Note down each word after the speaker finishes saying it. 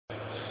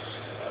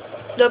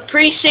the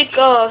pre-sick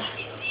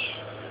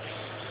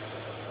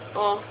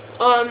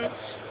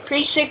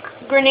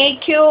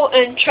grenade kill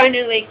and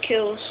China Lake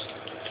kills.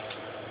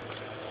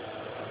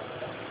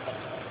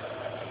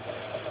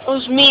 It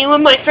was me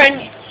with my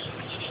friend.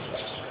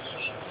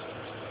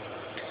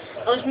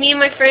 It was me and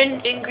my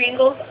friend in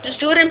Gringo. Just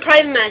do it in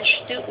private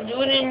match.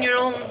 Do it in your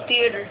own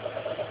theater.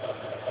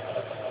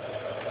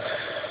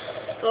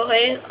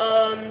 Okay,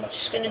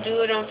 just gonna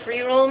do it on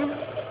free roam.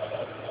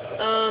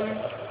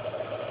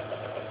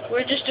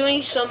 We're just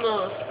doing some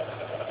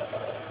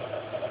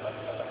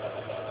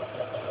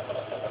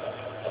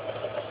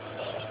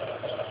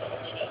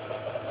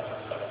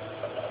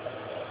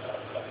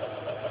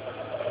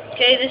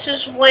okay, this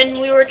is when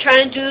we were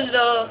trying to do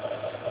the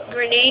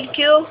grenade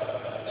kill.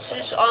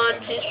 This is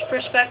on his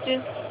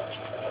perspective.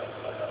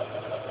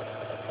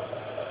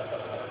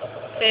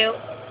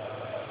 Fail.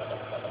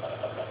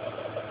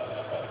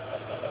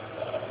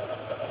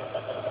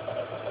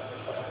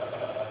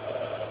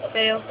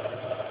 Fail.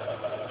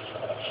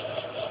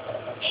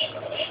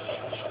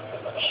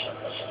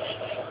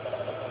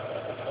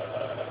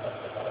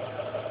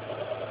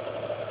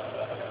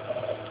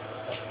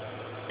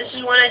 This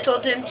is when I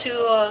told him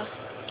to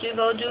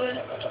go do it.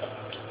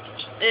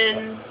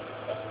 And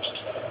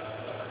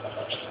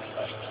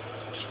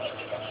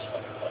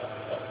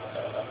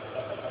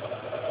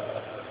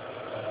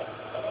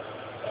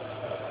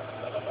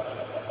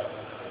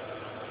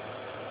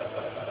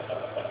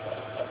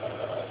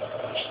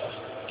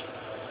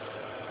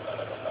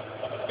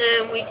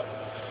we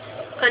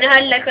kind of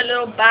had like a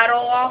little battle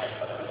off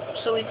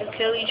so we could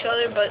kill each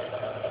other, but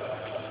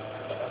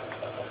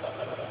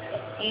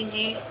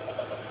easy.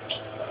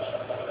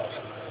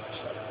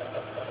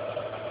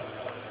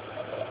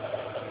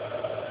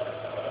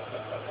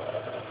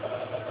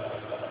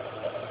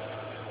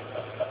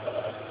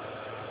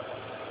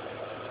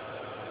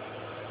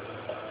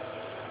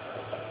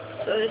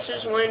 So this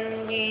is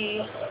when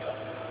we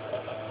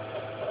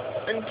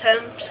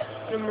attempt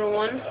number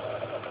 1.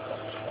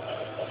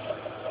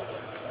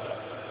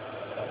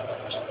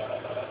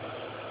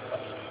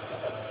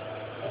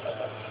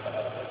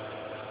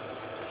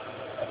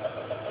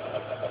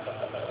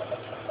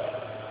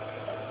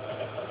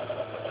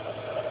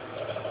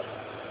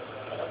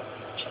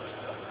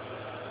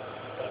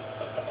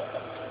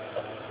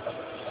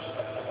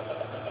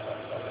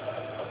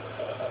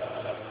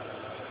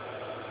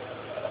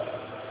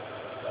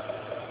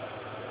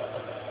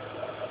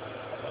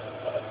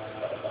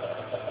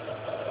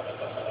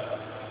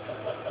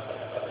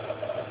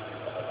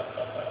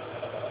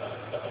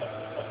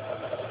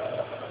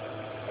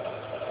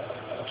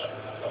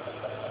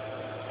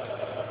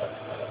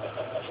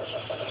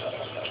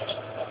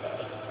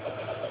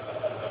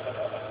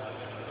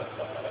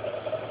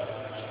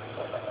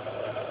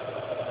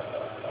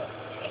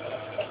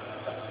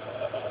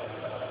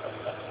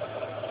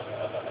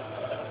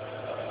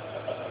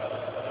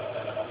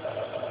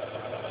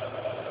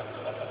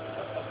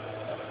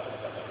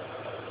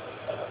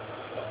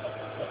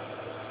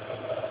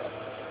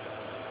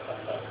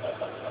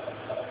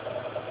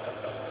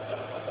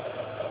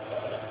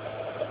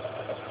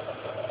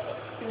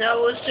 That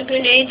was the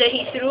grenade that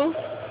he threw.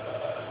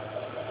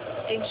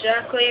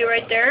 Exactly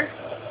right there.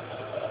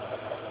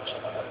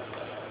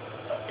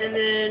 And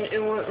then it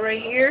went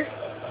right here.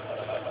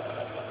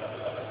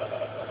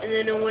 And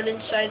then it went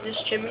inside this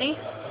chimney.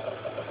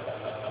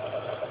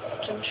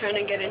 So I'm trying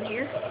to get in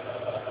here.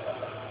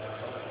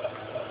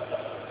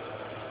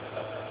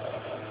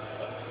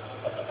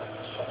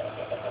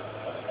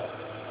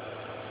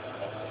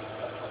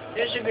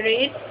 There's a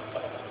grenade.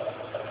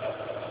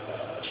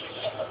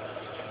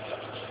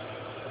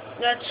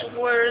 That's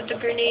where the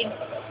grenade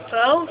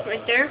fell,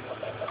 right there.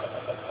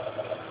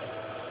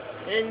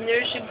 And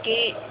there's a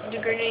gate, the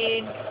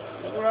grenade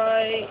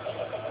right.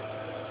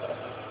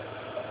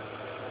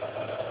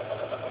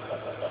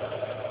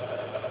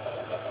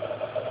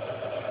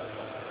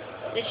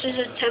 This is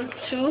attempt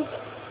 2.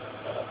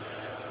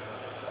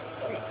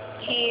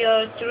 He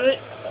threw it.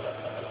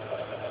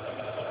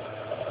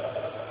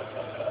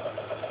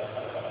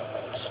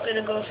 Just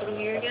gonna go through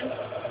here again.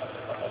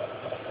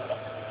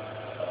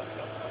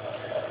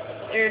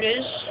 There it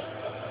is.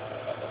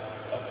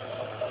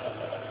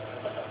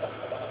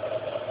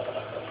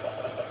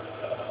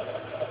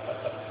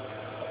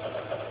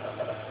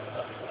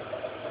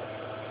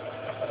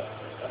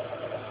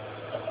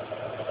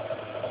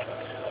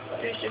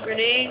 There's the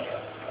grenade.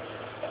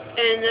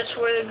 And that's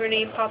where the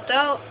grenade popped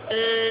out.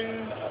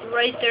 And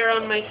right there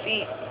on my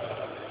feet.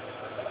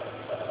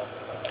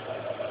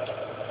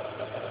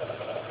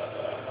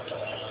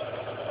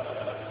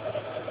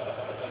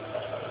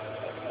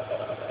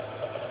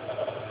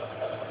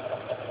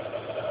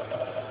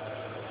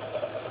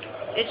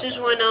 This is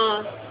when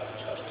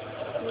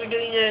we're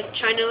doing a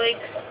China Lake.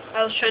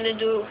 I was trying to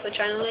do it for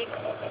China Lake.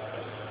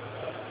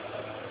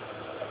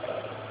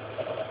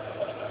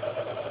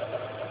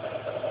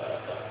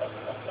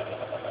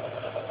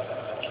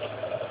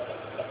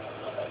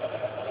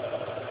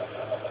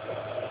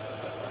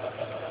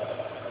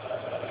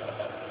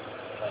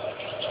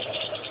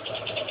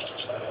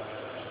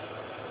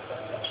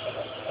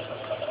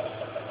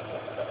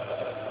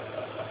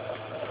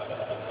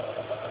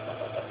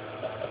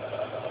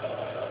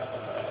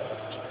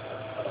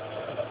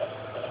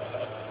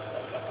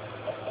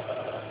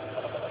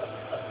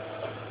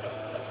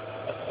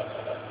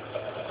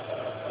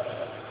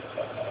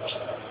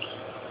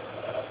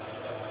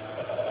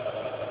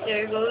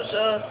 There goes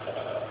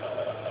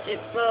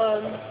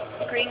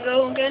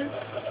Gringo again.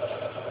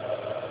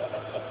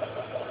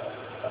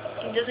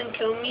 He doesn't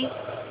kill me.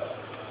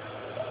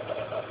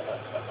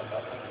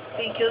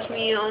 He kills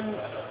me on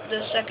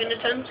the second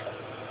attempt,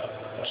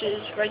 which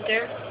is right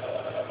there,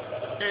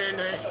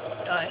 and I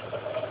die.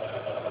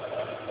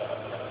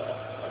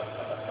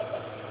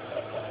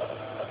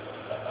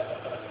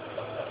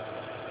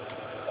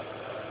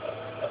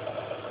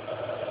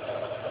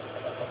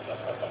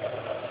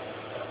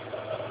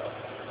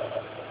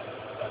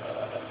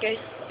 Okay,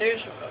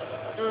 there's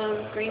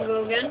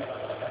Gringo again,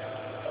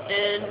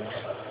 and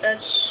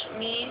that's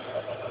me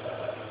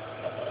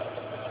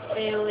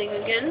failing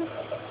again.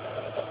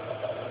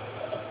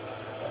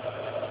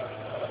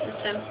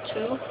 Attempt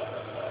to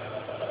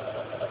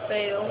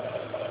fail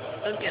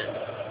again.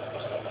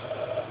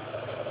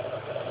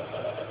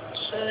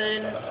 So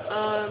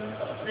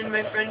then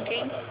my friend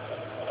came.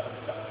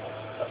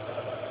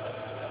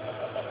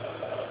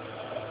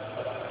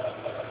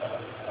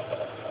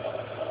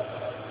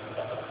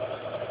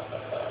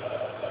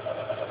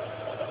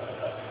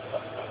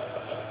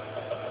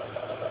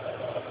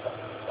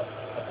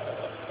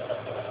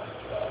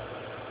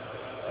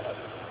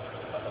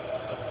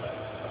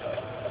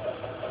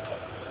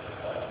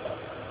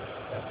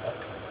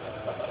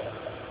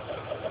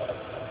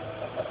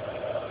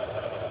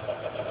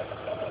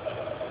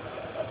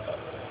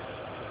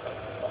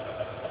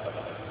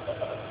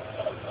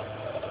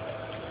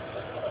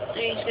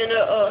 He's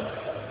gonna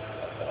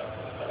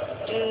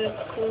do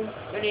a cool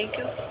grenade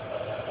kill,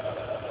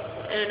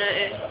 and I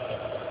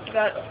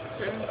got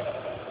him.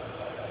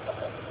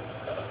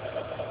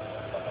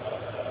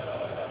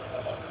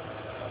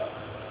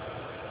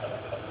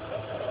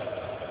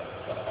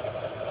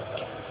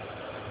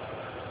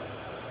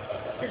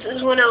 This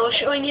is when I was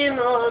showing him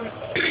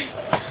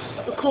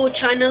the cool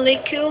China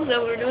Lake kill that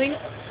we're doing.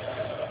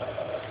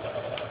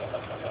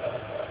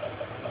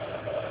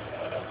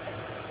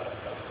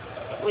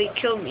 Well, he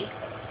killed me.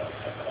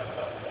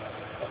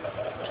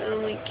 So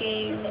we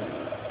came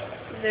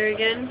there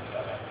again.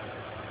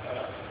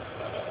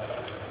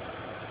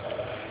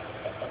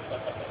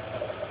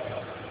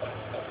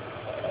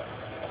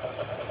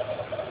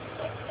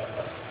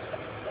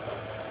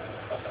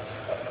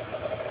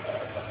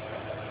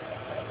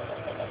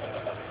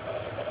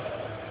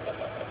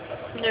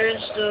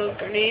 There's the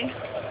grenade.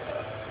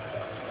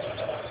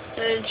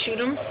 And shoot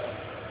him.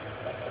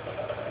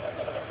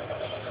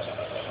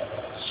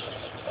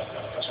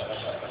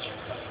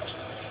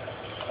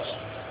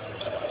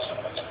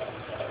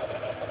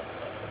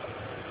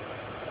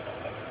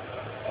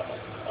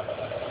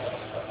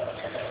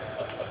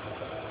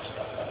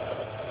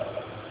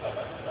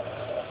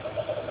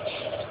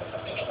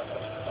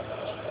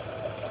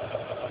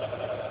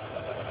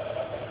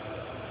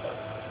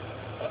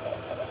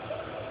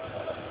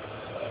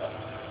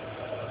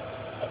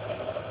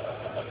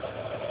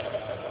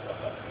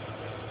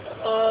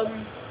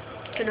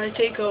 Can I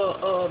take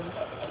a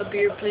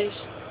beer, please?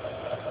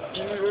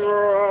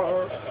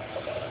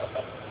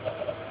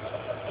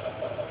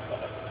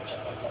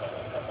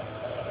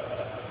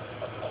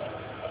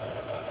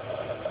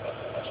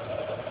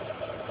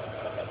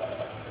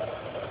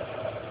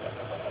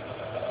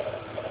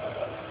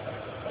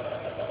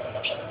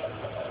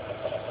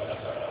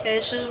 Okay,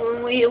 this is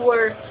when we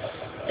were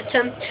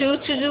attempt 2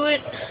 to do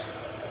it.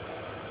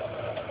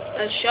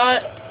 I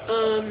shot,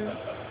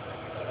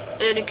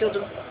 and I killed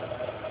him.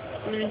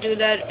 I'm gonna do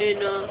that in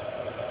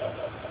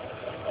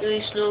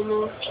really slow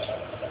mo.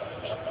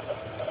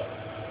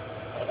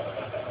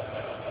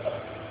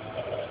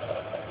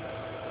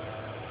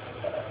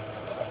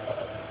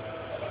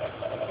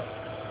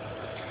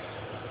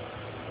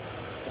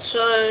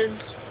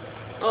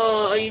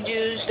 So you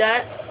use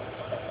that.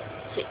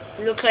 It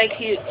looked like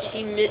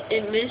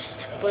it missed,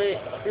 but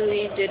it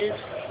really didn't.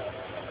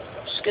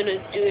 Just gonna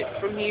do it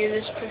from here,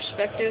 this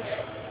perspective.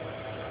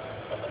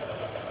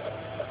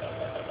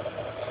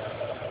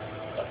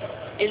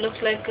 It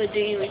looked like I didn't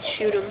even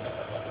shoot him.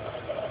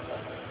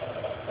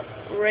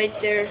 Right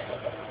there.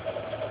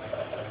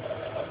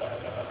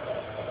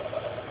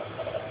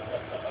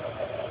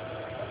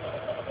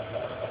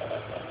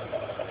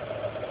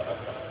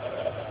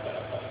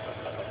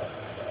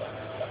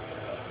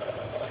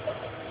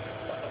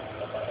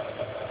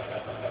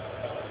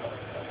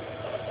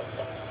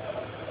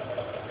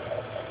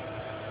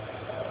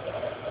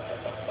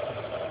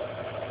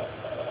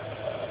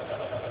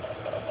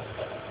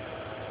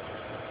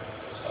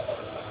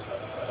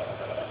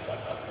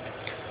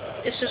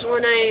 This is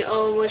when I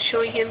was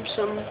showing him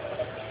some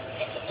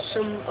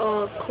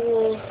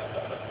cool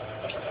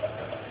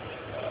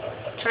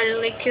China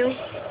Lake kill.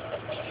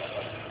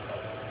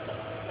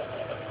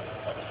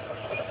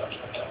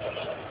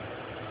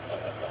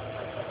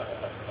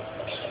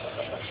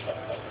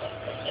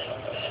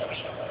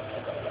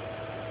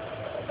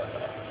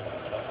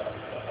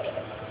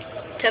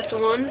 Tapped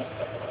 1.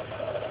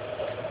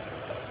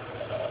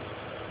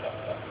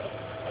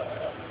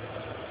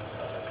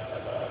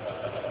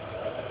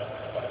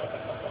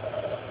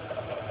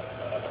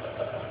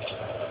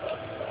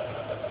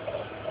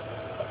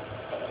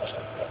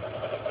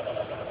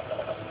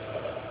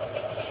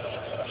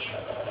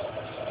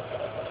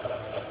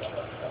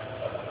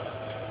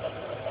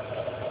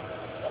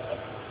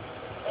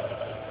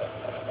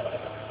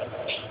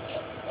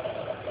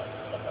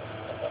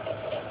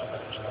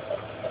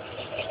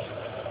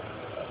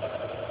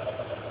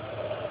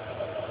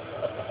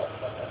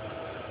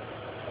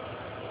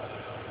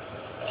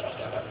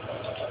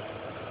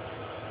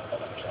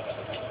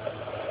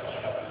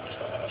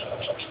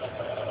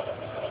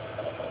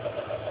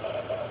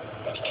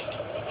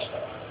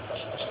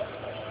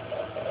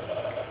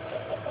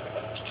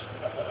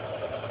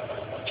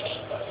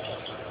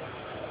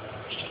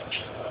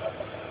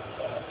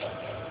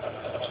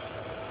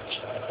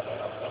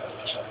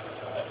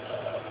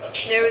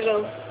 There we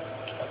go.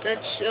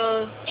 That's,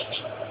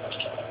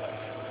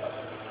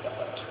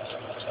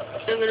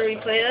 I'm gonna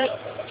replay that.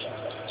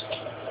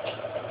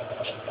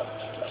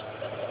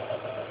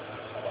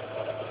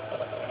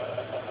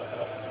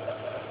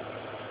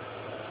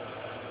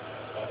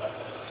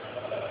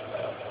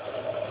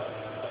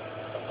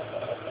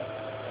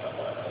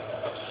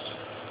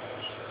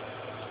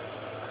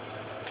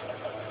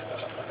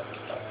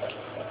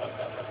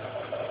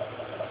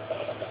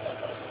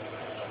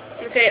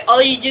 Okay,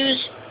 all you do is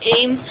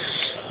aim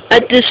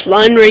at this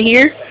line right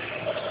here,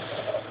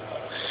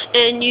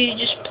 and you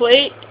just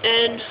play it,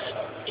 and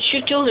it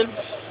should kill him.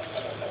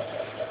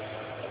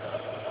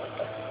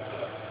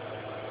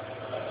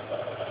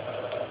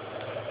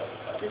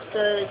 Just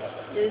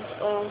this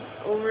all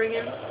over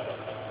again.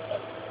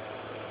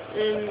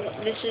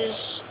 And this is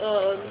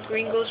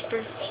Gringo's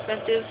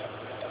perspective.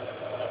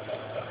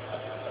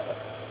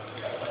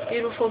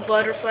 Beautiful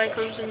butterfly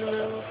comes in the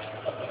middle.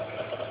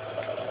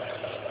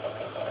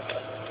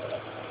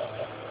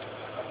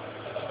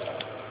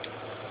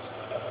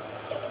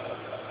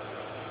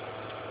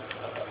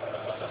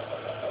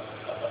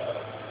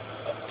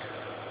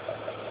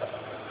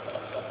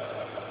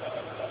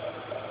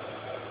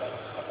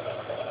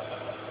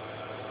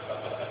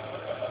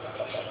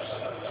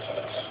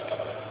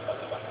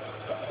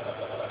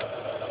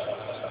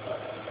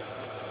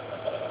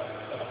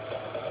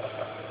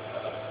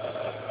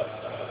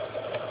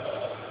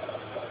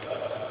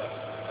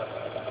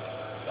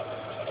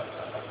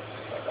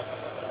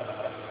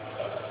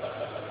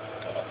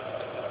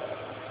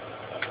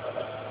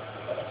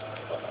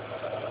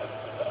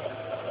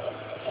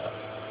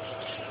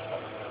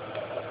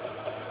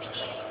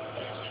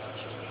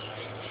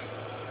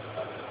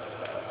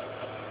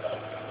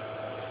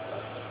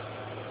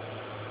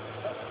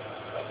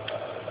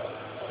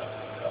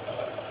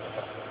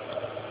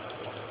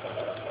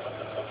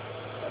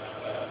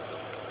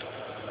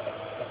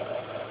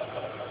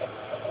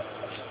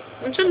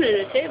 What's under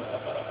the table?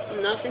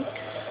 Nothing.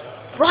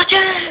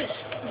 Rogers!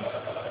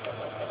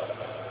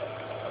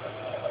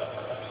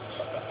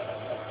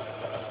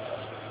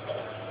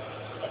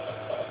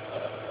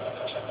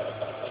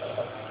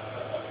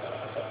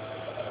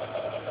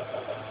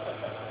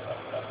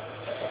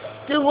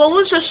 Dude, what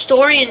was the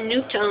story in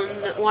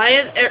Nuketown?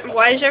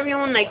 Why is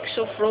everyone like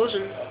so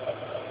frozen?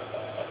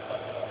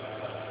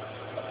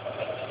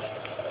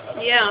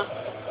 Yeah.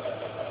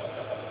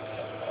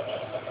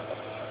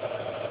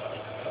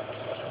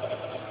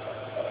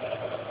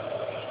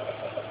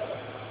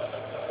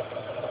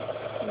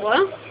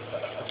 What?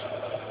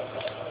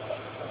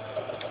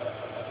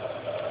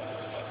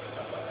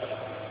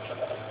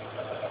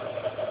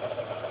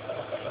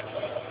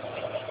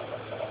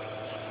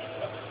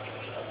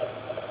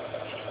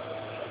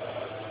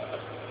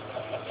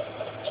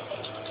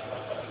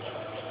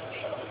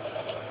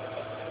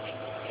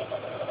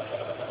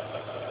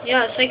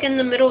 Yeah, it's like in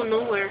the middle of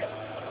nowhere.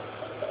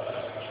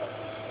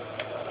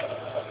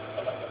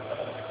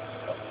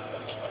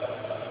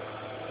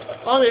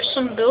 Oh, there's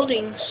some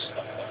buildings.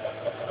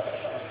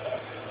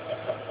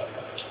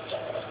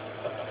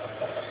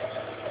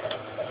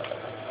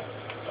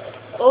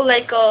 Oh,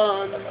 like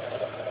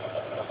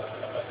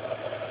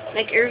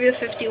Area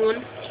 51.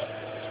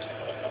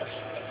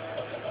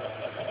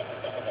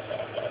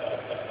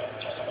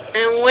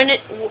 And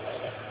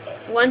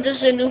when does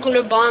the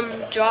nuclear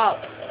bomb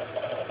drop?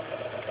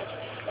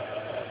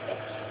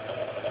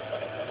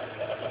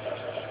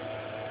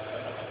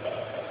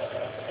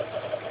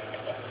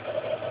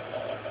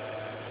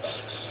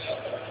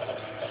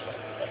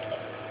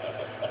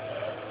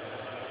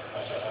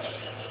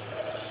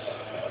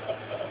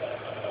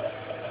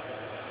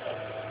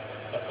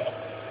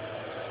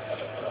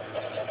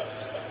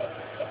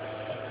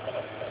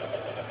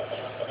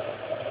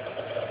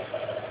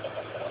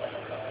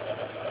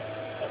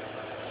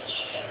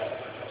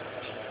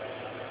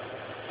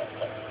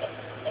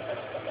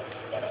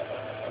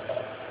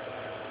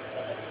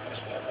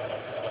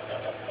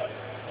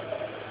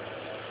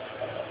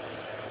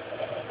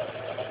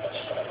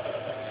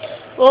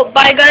 Well,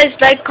 bye guys,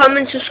 like,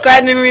 comment,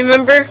 subscribe, and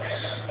remember,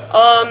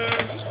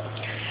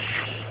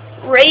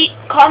 rate,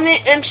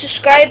 comment, and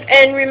subscribe,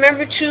 and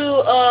remember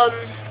to,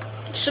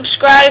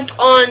 subscribe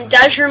on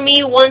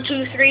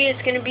DasherMe123,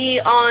 it's going to be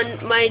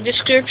on my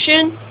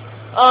description.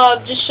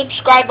 Just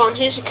subscribe on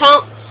his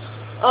account.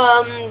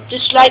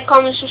 Just like,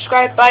 comment,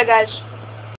 subscribe, bye guys.